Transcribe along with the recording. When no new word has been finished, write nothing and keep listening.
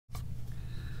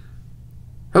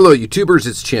Hello YouTubers,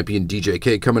 it's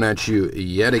Championdjk coming at you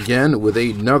yet again with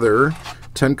another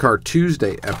 10 Car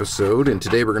Tuesday episode, and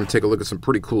today we're going to take a look at some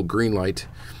pretty cool Greenlight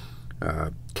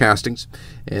castings,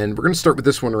 and we're going to start with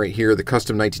this one right here, the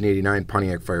custom 1989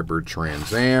 Pontiac Firebird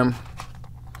Trans Am,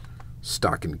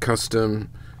 stock and custom,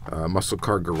 Muscle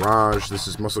Car Garage. This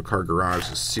is Muscle Car Garage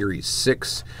Series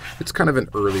 6. It's kind of an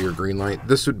earlier Greenlight.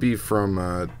 This would be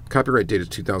from, copyright date is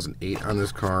 2008 on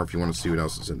this car, if you want to see what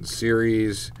else is in the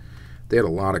series. They had a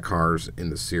lot of cars in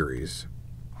the series,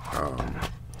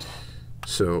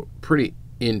 so pretty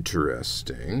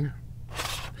interesting.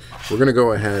 We're going to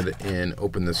go ahead and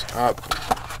open this up.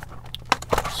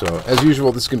 So as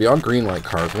usual, this is going to be all Greenlight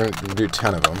cars. We're going to do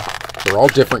 10 of them. They're all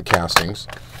different castings,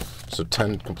 so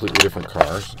 10 completely different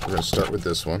cars. We're going to start with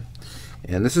this one,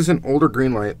 and this is an older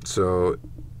Greenlight, so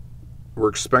we're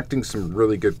expecting some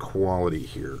really good quality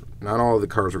here. Not all of the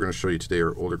cars we're going to show you today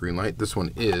are older Greenlight. This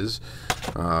one is.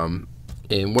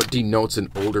 And what denotes an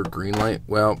older Greenlight?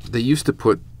 Well, they used to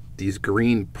put these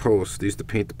green posts. They used to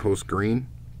paint the post green.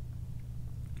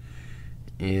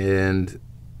 And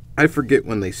I forget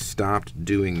when they stopped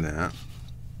doing that.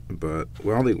 But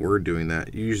while they were doing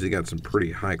that, you usually got some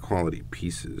pretty high quality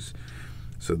pieces.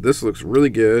 So this looks really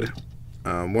good.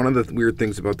 One of the weird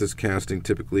things about this casting,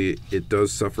 typically it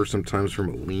does suffer sometimes from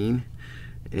a lean.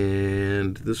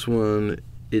 And this one,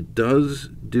 it does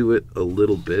do it a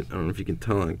little bit. I don't know if you can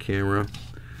tell on camera.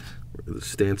 The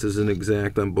stance isn't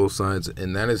exact on both sides,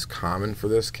 and that is common for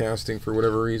this casting for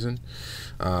whatever reason.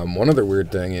 One other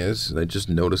weird thing is, I just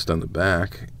noticed on the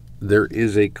back, there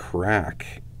is a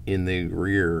crack in the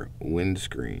rear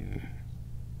windscreen.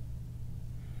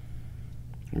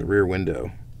 The rear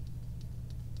window.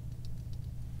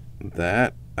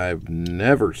 That I've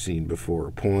never seen before,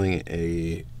 pulling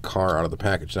a car out of the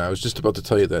package. Now, I was just about to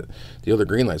tell you that the other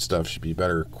Greenlight stuff should be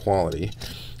better quality.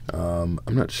 I'm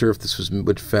not sure if this was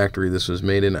which factory this was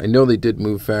made in. I know they did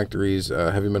move factories.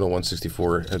 Heavy Metal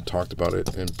 164 had talked about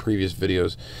it in previous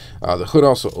videos. The hood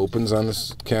also opens on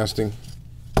this casting.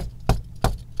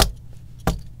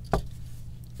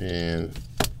 And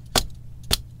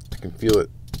I can feel it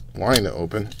wanting to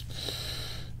open.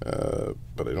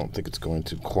 But I don't think it's going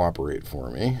to cooperate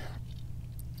for me.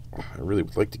 I really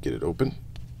would like to get it open.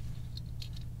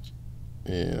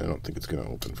 And I don't think it's going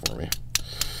to open for me.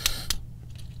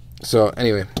 So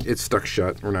anyway, it's stuck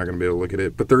shut. We're not going to be able to look at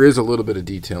it, but there is a little bit of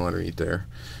detail underneath there.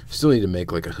 Still need to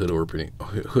make like a hood opening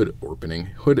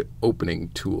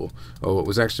tool. Oh, what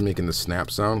was actually making the snap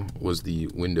sound was the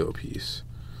window piece.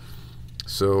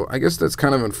 So I guess that's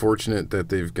kind of unfortunate that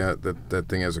they've got that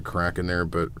thing has a crack in there,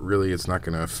 but really it's not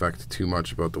going to affect too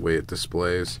much about the way it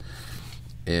displays.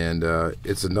 And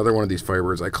it's another one of these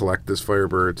Firebirds. I collect this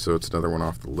Firebird, so it's another one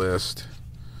off the list.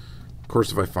 Of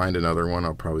course, if I find another one,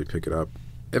 I'll probably pick it up.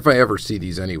 If I ever see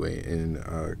these anyway,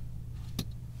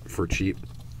 for cheap,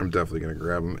 I'm definitely going to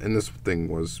grab them. And this thing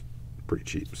was pretty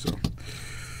cheap,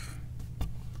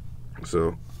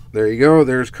 so there you go.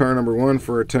 There's car number one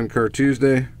for a 10 Car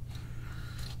Tuesday.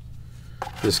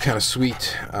 This kind of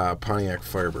sweet Pontiac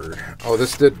Firebird. Oh,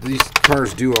 these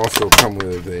cars do also come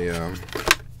with a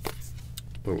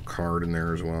little card in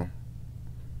there as well.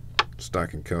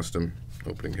 Stock and custom,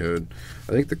 opening hood.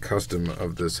 I think the custom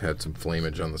of this had some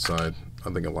flamage on the side. I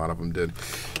think a lot of them did.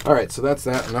 All right, so that's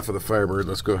that. Enough of the Firebird.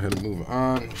 Let's go ahead and move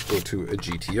on. Let's go to a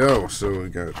GTO. So we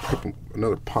got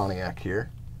another Pontiac here.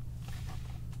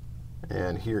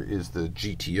 And here is the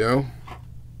GTO,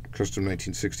 custom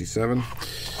 1967.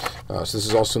 So this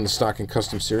is also in the stock and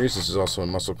custom series. This is also in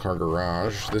Muscle Car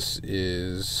Garage. This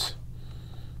is,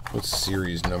 what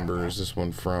series number is this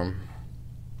one from?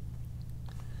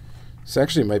 This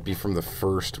actually might be from the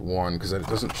first one because it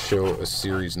doesn't show a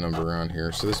series number on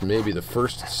here. So this may be the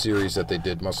first series that they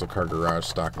did Muscle Car Garage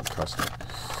stock and custom.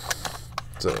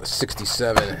 It's a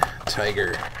 67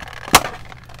 Tiger. And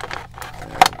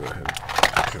go ahead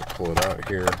and pull it out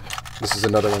here. This is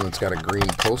another one that's got a green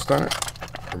post on it.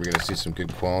 Are we going to see some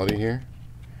good quality here?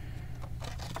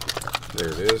 There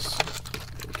it is.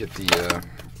 Get the,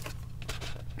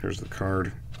 here's the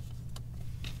card.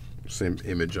 Same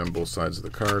image on both sides of the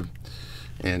card.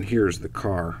 And here's the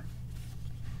car.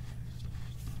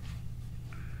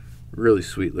 Really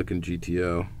sweet looking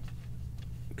GTO.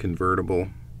 Convertible.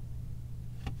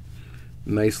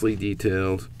 Nicely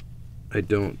detailed. I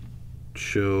don't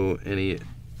see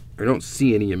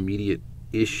any immediate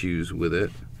issues with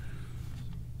it.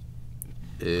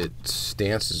 Its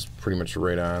stance is pretty much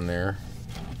right on there.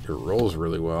 It rolls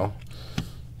really well.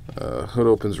 Hood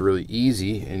opens really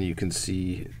easy, and you can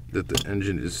see that the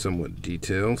engine is somewhat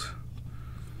detailed.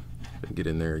 Get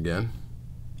in there again.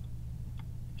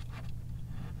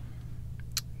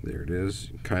 There it is.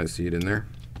 You can kind of see it in there.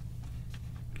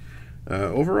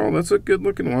 Overall, that's a good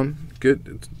looking one.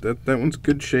 Good. That one's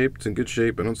good shape. It's in good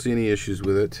shape. I don't see any issues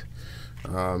with it.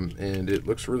 And it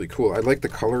looks really cool. I like the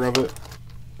color of it.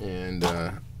 And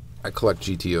I collect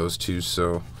GTOs too,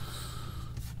 so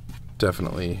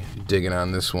definitely digging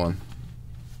on this one.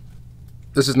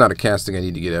 This is not a casting I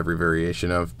need to get every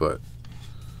variation of, but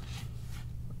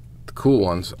the cool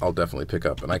ones I'll definitely pick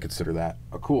up, and I consider that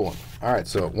a cool one. All right,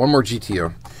 so one more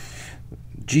GTO.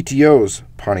 GTO's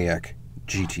Pontiac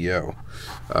GTO.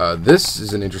 This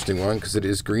is an interesting one because it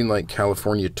is Greenlight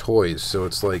California Toys, so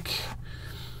it's like,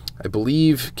 I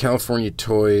believe California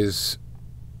Toys,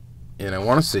 and I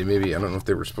want to say maybe, I don't know if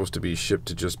they were supposed to be shipped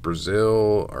to just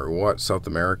Brazil or what, South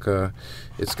America.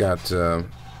 It's got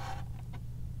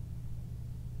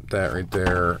that right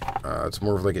there. It's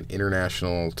more of like an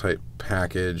international type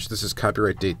package. This is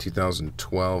copyright date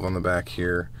 2012 on the back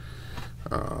here.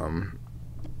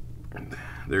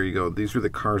 There you go. These were the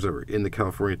cars that were in the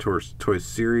California Toys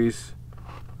series.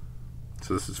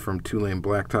 So this is from Two-Lane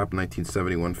Blacktop,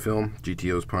 1971 film,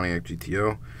 GTO's Pontiac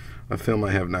GTO, a film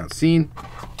I have not seen.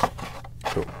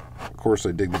 So, of course,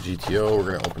 I dig the GTO.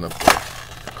 We're going to open up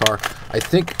the car. I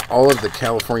think all of the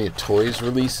California Toys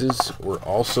releases were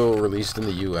also released in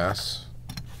the U.S.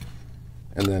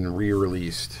 and then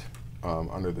re-released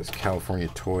under this California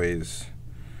Toys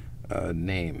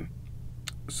name.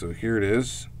 So here it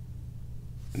is,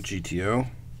 GTO.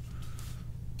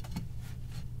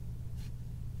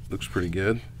 Looks pretty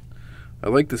good. I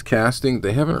like this casting.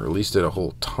 They haven't released it a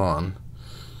whole ton.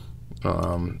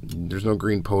 There's no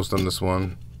green post on this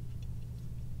one.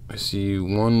 I see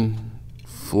one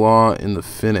flaw in the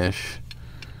finish,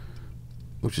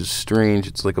 which is strange.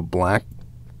 It's like a black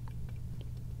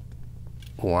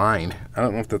line. I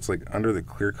don't know if that's like under the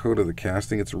clear coat of the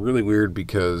casting. It's really weird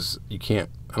because you can't,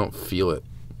 I don't feel it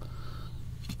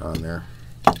on there.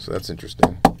 So that's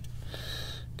interesting.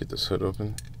 Get this hood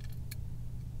open.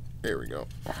 There we go.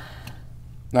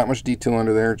 Not much detail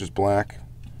under there, just black.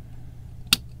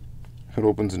 Hood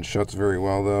opens and shuts very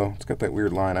well, though. It's got that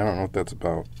weird line. I don't know what that's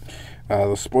about.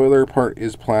 The spoiler part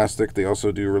is plastic. They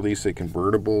also do release a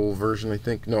convertible version, I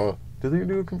think. No, do they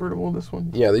do a convertible of this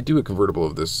one? Yeah, they do a convertible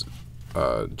of this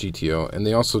GTO. And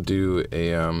they also do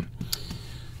a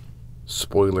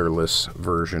spoilerless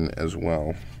version as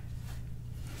well.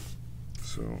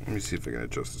 So let me see if I can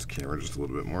adjust this camera just a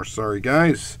little bit more. Sorry,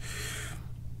 guys.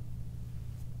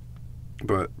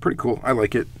 But pretty cool. I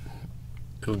like it.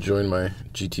 It'll join my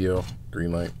GTO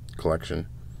Greenlight collection.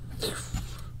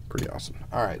 Pretty awesome.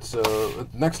 All right, so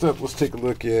next up, let's take a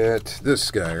look at this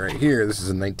guy right here. This is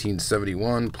a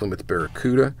 1971 Plymouth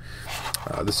Barracuda.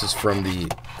 This is from the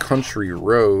Country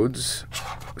Roads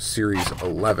Series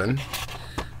 11,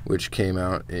 which came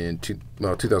out in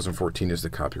 2014 is the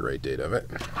copyright date of it.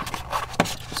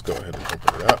 Let's go ahead and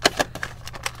open it up.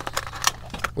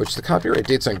 Which the copyright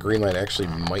dates on Greenlight actually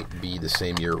might be the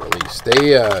same year release.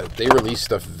 They release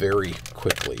stuff very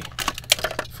quickly,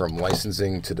 from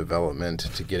licensing to development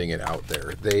to getting it out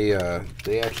there. They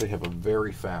actually have a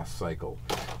very fast cycle,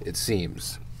 it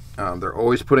seems. They're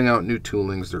always putting out new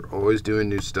toolings. They're always doing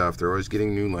new stuff. They're always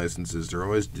getting new licenses.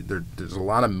 There's a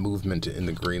lot of movement in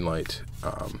the Greenlight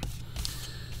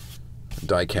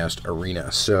diecast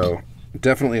arena. So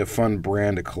definitely a fun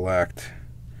brand to collect,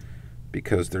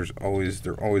 because they're always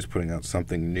putting out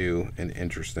something new and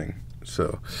interesting.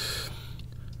 So,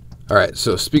 all right.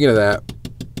 So speaking of that,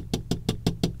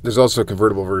 there's also a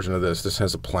convertible version of this. This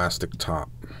has a plastic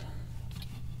top.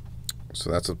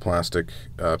 So that's a plastic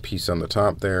piece on the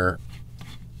top there,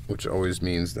 which always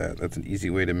means that that's an easy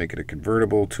way to make it a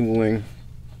convertible tooling.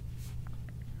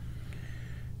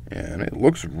 And it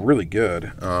looks really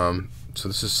good. So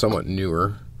this is somewhat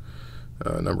newer.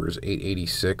 Number is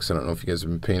 886. I don't know if you guys have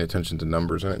been paying attention to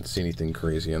numbers. I didn't see anything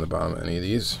crazy on the bottom of any of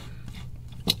these.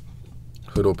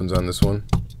 Hood opens on this one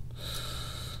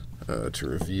to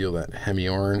reveal that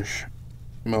Hemi-orange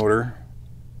motor.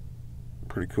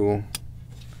 Pretty cool.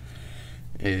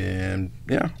 And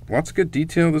yeah, lots of good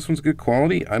detail. This one's good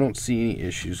quality. I don't see any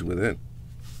issues with it.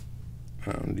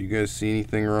 Do you guys see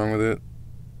anything wrong with it?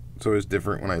 It's always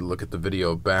different when I look at the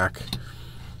video back.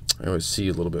 I always see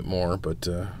a little bit more, but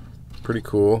pretty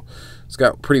cool. It's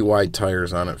got pretty wide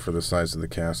tires on it for the size of the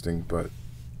casting, but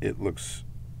it looks,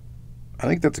 I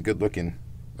think that's a good looking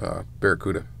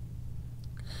Barracuda.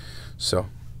 So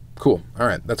cool. All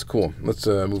right, that's cool. Let's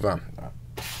move on.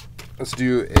 Let's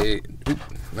do a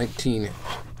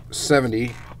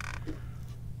 1970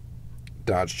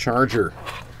 Dodge Charger.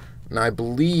 And I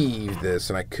believe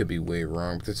this, and I could be way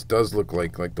wrong, but this does look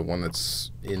like the one that's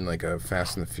in like a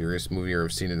Fast and the Furious movie, or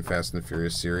I've seen in Fast and the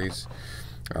Furious series.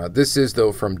 This is,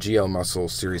 though, from GL Muscle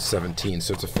Series 17,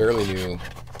 so it's a fairly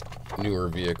newer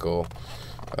vehicle.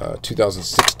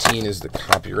 2016 is the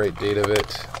copyright date of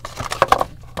it.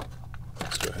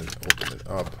 Let's go ahead and open it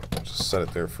up. I'll just set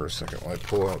it there for a second while I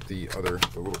pull out the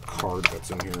little card that's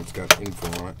in here. It's got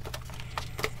info on it.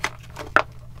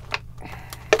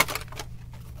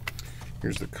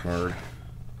 Here's the card.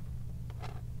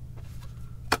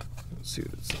 Let's see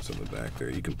what it says on the back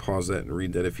there. You can pause that and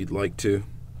read that if you'd like to.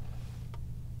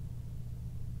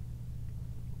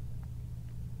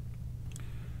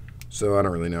 So I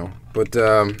don't really know, but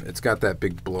it's got that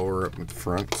big blower up in the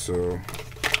front, so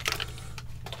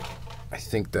I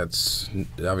think that's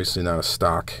obviously not a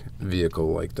stock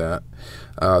vehicle like that.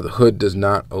 The hood does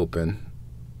not open.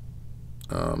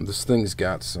 This thing's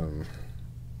got some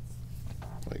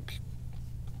like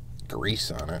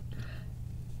grease on it,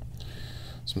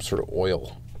 some sort of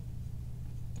oil.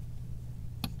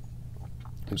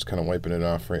 I'm just kind of wiping it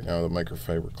off right now with a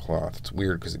microfiber cloth. It's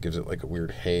weird because it gives it like a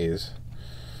weird haze.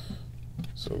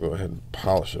 So we'll go ahead and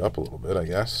polish it up a little bit, I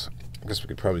guess. I guess we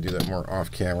could probably do that more off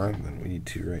camera than we need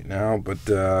to right now, but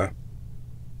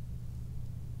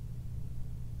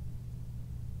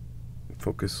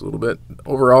focus a little bit.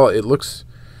 Overall, it looks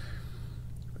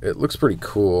pretty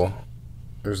cool.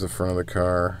 There's the front of the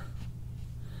car.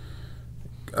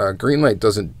 Greenlight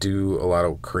doesn't do a lot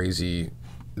of crazy.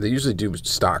 They usually do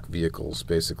stock vehicles,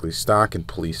 basically stock and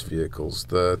police vehicles.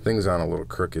 The thing's on a little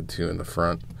crooked too in the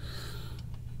front.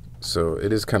 So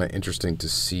it is kind of interesting to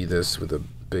see this with a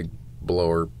big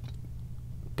blown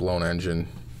engine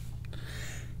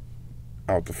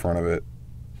out the front of it.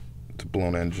 It's a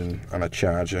blown engine on a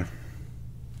Charger.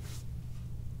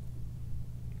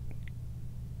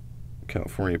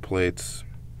 California plates.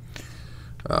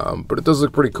 But it does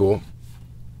look pretty cool.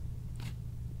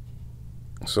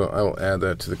 So I will add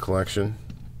that to the collection.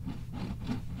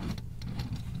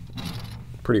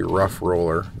 Pretty rough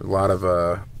roller. A lot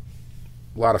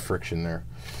of friction there,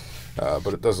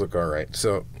 but it does look all right.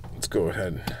 So let's go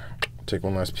ahead and take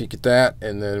one last peek at that,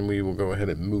 and then we will go ahead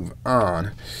and move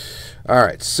on. All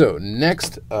right, so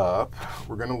next up,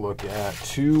 we're going to look at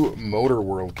two Motor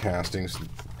World castings.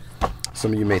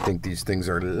 Some of you may think these things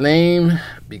are lame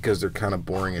because they're kind of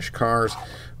boringish cars,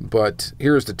 but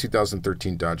here's the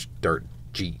 2013 Dodge Dart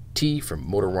GT from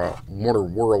Motor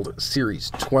World Series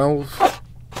 12.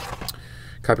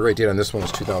 Copyright date on this one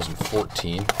is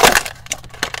 2014.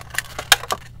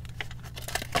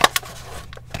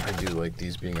 I do like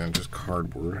these being on just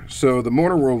cardboard. So the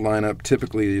Motor World lineup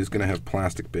typically is going to have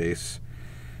plastic base.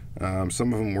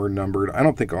 Some of them were numbered. I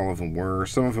don't think all of them were.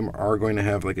 Some of them are going to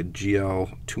have like a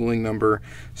GL tooling number.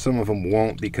 Some of them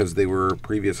won't because they were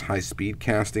previous high-speed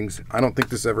castings. I don't think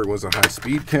this ever was a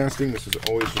high-speed casting. This is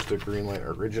always just a Greenlight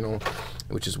original,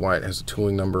 which is why it has a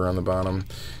tooling number on the bottom.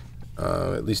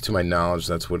 At least to my knowledge,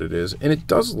 that's what it is. And it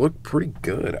does look pretty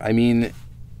good. I mean,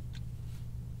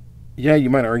 yeah, you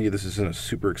might argue this isn't a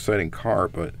super exciting car,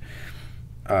 but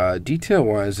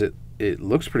detail-wise, it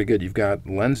looks pretty good. You've got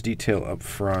lens detail up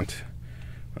front.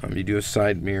 You do have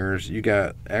side mirrors. You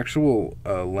got actual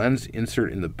lens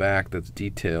insert in the back that's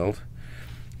detailed.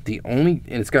 And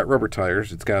it's got rubber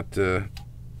tires. It's got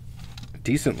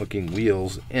decent looking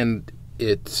wheels, and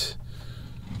it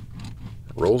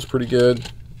rolls pretty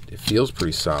good. It feels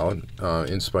pretty solid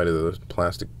in spite of the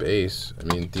plastic base. I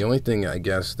mean, the only thing I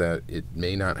guess that it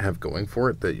may not have going for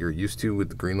it that you're used to with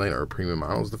the Greenlight or a premium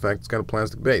model is the fact it's got a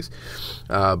plastic base.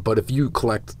 But if you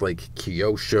collect like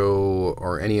Kyosho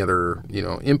or any other,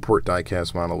 import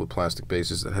diecast model with plastic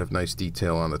bases that have nice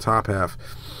detail on the top half,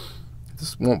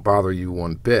 this won't bother you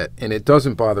one bit. And it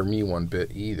doesn't bother me one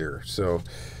bit either. So,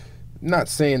 not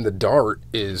saying the Dart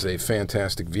is a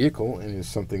fantastic vehicle and is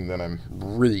something that I'm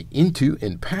really into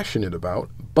and passionate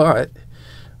about, but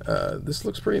this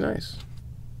looks pretty nice.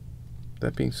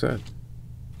 That being said,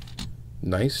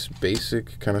 nice,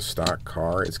 basic, kind of stock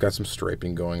car. It's got some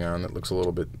striping going on that looks a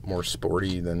little bit more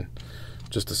sporty than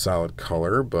just a solid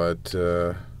color, but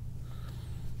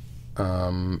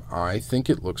I think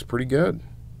it looks pretty good.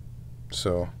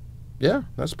 So, yeah,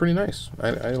 that's pretty nice.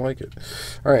 I like it.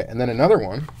 All right, and then another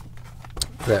one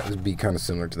that would be kind of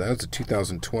similar to that. It's a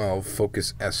 2012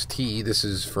 Focus ST. This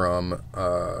is from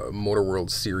Motor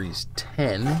World Series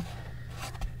 10.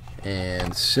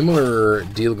 And similar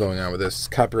deal going on with this.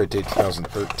 Copyright date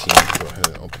 2013. Go ahead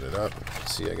and open it up.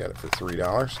 See, I got it for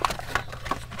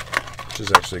 $3, which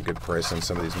is actually a good price on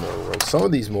some of these Motor Worlds. Some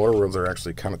of these Motor Worlds are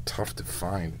actually kind of tough to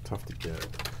find, tough to get.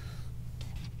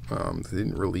 They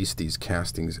didn't release these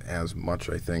castings as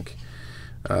much, I think.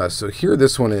 So here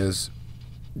this one is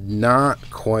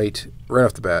not quite, right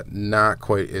off the bat, not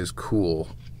quite as cool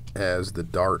as the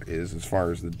Dart is as far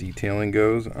as the detailing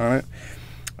goes on it.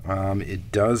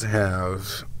 It does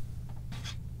have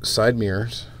side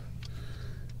mirrors.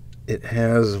 It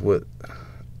has what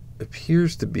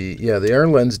appears to be, yeah, they are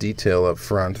lens detail up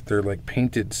front. They're like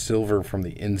painted silver from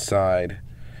the inside,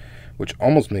 which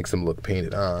almost makes them look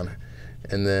painted on.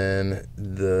 And then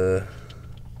the,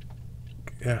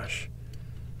 gosh,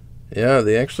 yeah,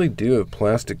 they actually do have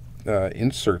plastic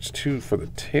inserts too for the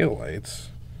taillights,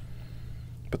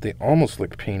 but they almost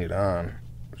look painted on,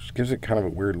 which gives it kind of a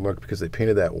weird look because they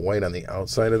painted that white on the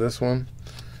outside of this one.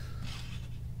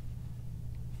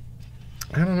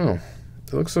 I don't know.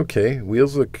 It looks okay.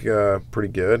 Wheels look pretty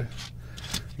good.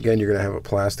 Again, you're going to have a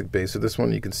plastic base of this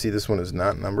one. You can see this one is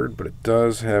not numbered, but it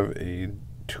does have a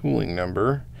tooling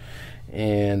number.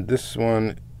 And this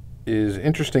one is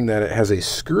interesting that it has a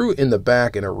screw in the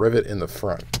back and a rivet in the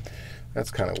front.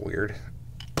 That's kind of weird.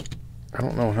 I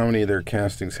don't know how many of their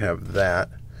castings have that.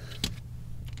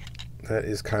 That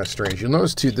is kind of strange. You'll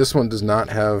notice, too, this one does not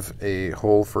have a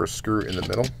hole for a screw in the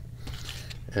middle.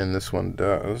 And this one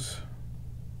does.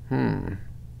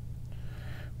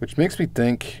 Which makes me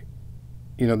think,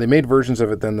 you know, they made versions of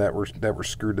it then that were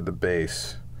screwed to the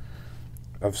base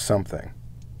of something,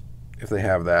 if they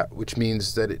have that, which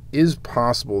means that it is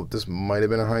possible that this might have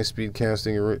been a high-speed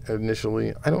casting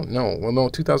initially. I don't know. Well, no,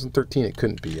 2013 it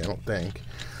couldn't be, I don't think.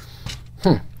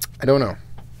 I don't know.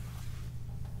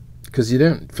 Because you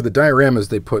didn't, for the dioramas,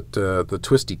 they put the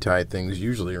twisty tie things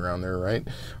usually around there, right?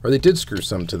 Or they did screw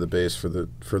some to the base for the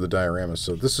dioramas.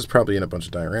 So this is probably in a bunch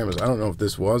of dioramas. I don't know if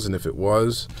this was, and if it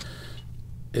was,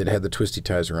 it had the twisty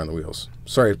ties around the wheels.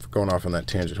 Sorry for going off on that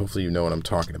tangent. Hopefully you know what I'm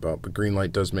talking about. But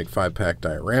Greenlight does make 5-pack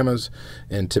dioramas,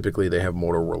 and typically they have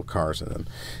Motor World cars in them.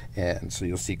 And so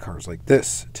you'll see cars like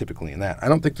this typically in that. I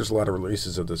don't think there's a lot of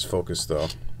releases of this Focus, though.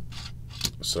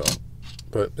 So,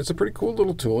 but it's a pretty cool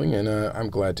little tooling, and I'm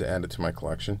glad to add it to my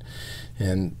collection.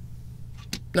 And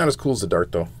not as cool as the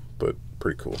Dart, though, but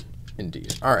pretty cool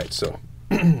indeed. All right, so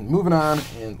moving on,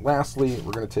 and lastly,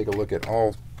 we're going to take a look at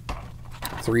all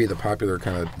three of the popular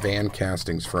kind of van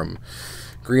castings from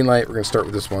Greenlight. We're going to start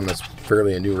with this one that's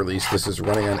fairly a new release. This is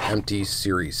running on empty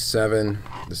Series 7.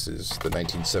 This is the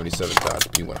 1977 Dodge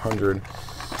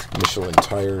P100. Michelin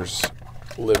tires,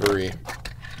 livery.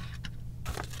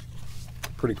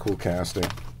 Pretty cool casting.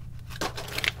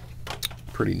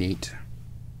 Pretty neat.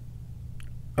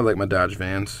 I like my Dodge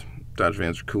vans. Dodge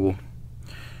vans are cool.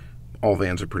 All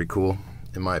vans are pretty cool,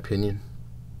 in my opinion.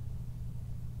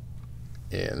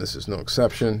 And this is no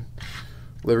exception.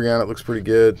 Livery on it looks pretty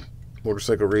good.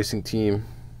 Motorcycle Racing Team.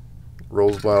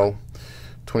 Rolls well.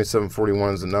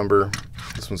 2741 is the number.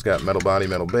 This one's got metal body,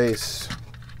 metal base.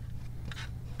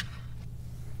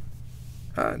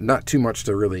 Not too much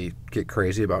to really get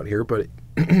crazy about here, but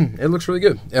it looks really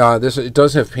good. It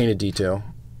does have painted detail.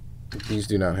 These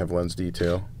do not have lens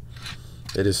detail.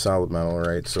 It is solid metal,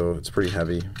 right? So it's pretty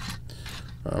heavy.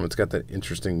 It's got that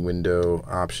interesting window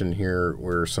option here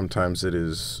where sometimes it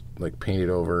is like painted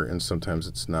over and sometimes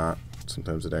it's not.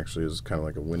 Sometimes it actually is kind of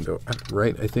like a window,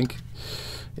 right? I think.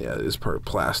 Yeah, it is part of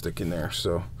plastic in there.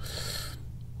 So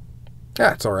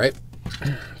yeah, it's all right.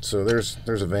 So there's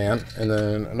a van, and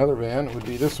then another van would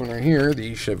be this one right here,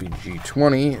 the Chevy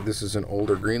G20. This is an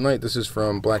older Greenlight. This is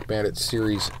from Black Bandit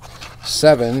Series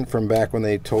 7, from back when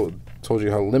they told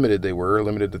you how limited they were,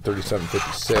 limited to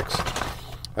 3756.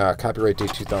 Copyright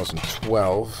date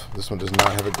 2012. This one does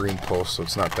not have a green post, so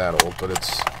it's not that old, but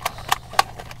it's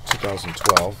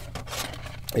 2012.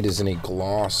 It is in a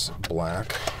gloss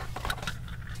black.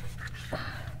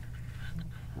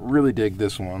 Really dig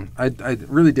this one. I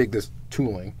really dig this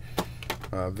tooling.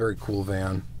 Very cool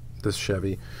van, this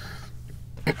Chevy.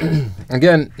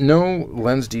 Again, no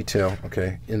lens detail,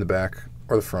 okay, in the back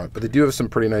or the front, but they do have some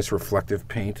pretty nice reflective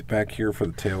paint back here for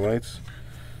the taillights.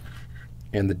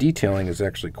 And the detailing is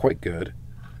actually quite good.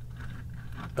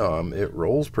 It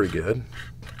rolls pretty good.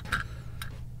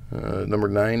 Number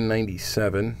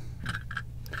 997.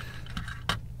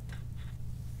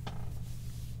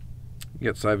 You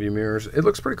got side view mirrors. It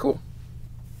looks pretty cool.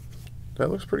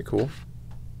 That looks pretty cool.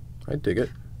 I dig it.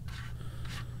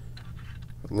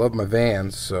 I love my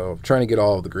vans, so I'm trying to get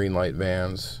all of the Greenlight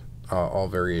vans, all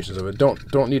variations of it.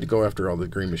 Don't need to go after all the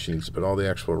Green Machines, but all the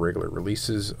actual regular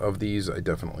releases of these I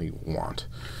definitely want.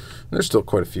 And there's still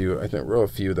quite a few. I think a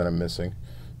few that I'm missing.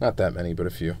 Not that many, but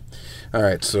a few. All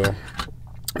right, so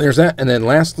there's that. And then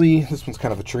lastly, this one's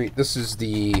kind of a treat. This is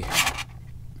the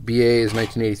BA's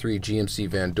 1983 GMC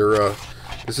Vandura.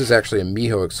 This is actually a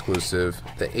Miho exclusive,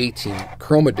 the A-Team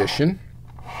Chrome Edition.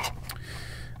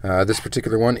 This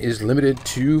particular one is limited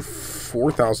to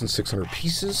 4,600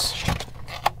 pieces.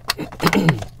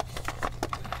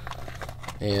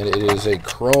 And it is a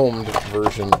chromed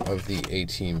version of the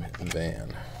A-Team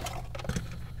van,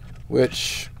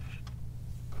 which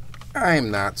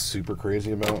I'm not super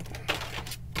crazy about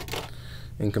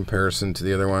in comparison to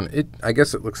the other one. I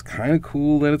guess it looks kind of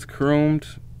cool that it's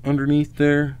chromed underneath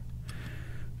there,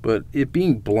 but it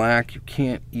being black, you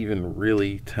can't even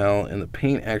really tell, and the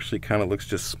paint actually kind of looks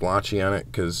just splotchy on it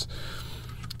because,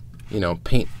 you know,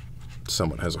 paint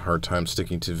somewhat has a hard time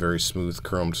sticking to very smooth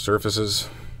chromed surfaces.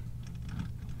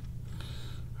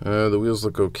 The wheels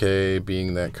look okay,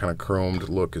 being that kind of chromed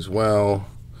look as well.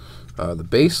 The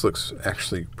base looks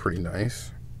actually pretty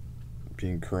nice,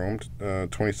 being chromed.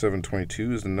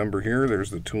 2722 is the number here.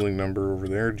 There's the tooling number over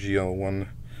there,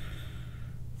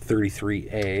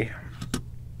 GL133A.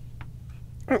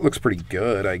 It looks pretty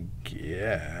good, I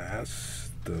guess.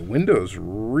 The window's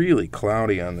really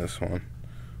cloudy on this one.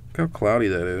 Look how cloudy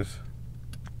that is.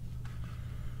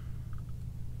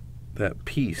 That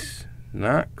piece,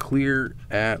 not clear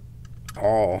at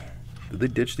all. Did they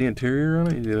ditch the interior on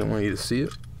it? They didn't want you to see it?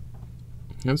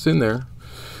 It's in there.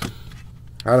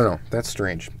 I don't know. That's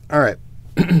strange. All right.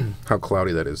 How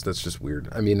cloudy that is. That's just weird.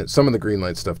 I mean, some of the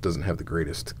Greenlight stuff doesn't have the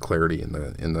greatest clarity in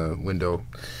the window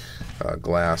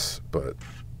glass, but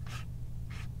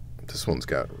this one's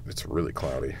it's really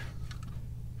cloudy.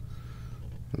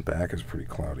 The back is pretty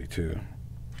cloudy too.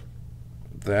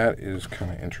 That is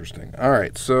kind of interesting. All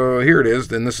right, so here it is.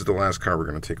 Then this is the last car we're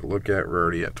going to take a look at. We're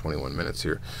already at 21 minutes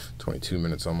here, 22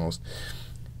 minutes almost.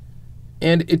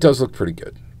 And it does look pretty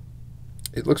good.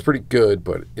 It looks pretty good,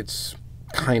 but it's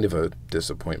kind of a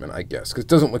disappointment, I guess, because it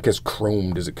doesn't look as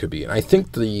chromed as it could be. And I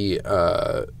think the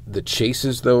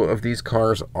chases, though, of these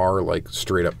cars are like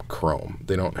straight up chrome.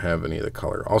 They don't have any of the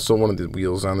color. Also, one of the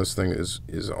wheels on this thing is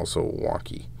also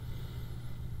wonky,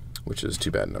 which is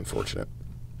too bad and unfortunate.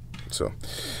 So,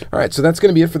 all right, so that's going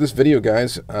to be it for this video,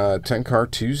 guys. 10 Car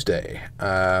Tuesday.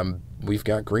 We've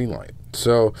got Greenlight.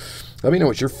 So let me know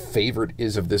what your favorite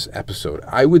is of this episode.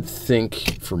 I would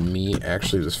think, for me,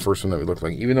 actually, this first one that we look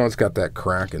like, even though it's got that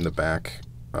crack in the back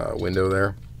window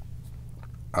there,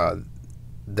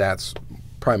 that's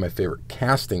probably my favorite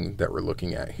casting that we're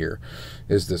looking at here,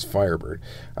 is this Firebird.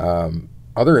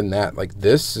 Other than that, like,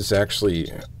 this is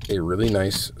actually a really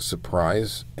nice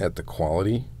surprise at the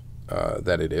quality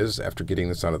that it is after getting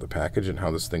this out of the package and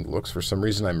how this thing looks. For some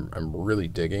reason, I'm really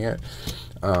digging it.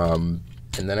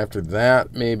 And then after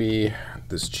that, maybe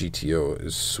this GTO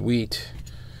is sweet.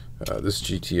 This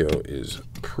GTO is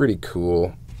pretty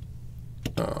cool.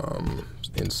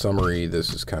 In summary,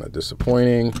 this is kind of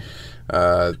disappointing.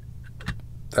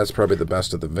 That's probably the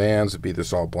best of the vans. It'd be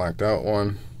this all blacked out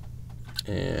one.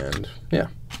 And yeah,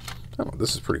 oh,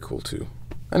 this is pretty cool too.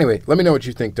 Anyway, let me know what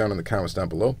you think down in the comments down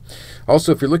below.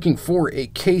 Also, if you're looking for a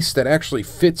case that actually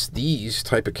fits these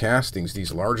type of castings,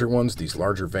 these larger ones, these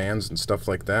larger vans and stuff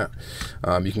like that,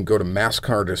 you can go to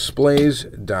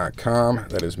masscardisplays.com.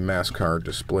 That is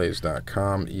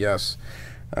masscardisplays.com. Yes,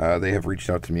 they have reached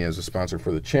out to me as a sponsor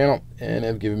for the channel and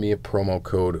have given me a promo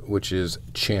code, which is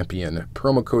Champion.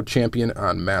 Promo code Champion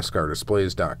on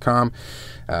masscardisplays.com.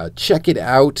 Check it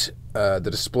out. The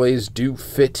displays do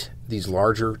fit these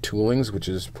larger toolings, which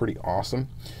is pretty awesome.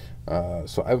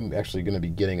 So I'm actually going to be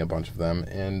getting a bunch of them,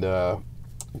 and I'm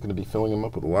going to be filling them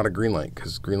up with a lot of Greenlight,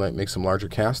 because Greenlight makes some larger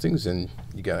castings, and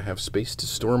you got to have space to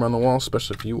store them on the wall,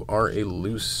 especially if you are a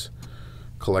loose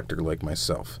collector like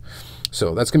myself.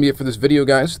 So that's going to be it for this video,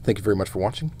 guys. Thank you very much for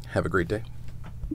watching. Have a great day.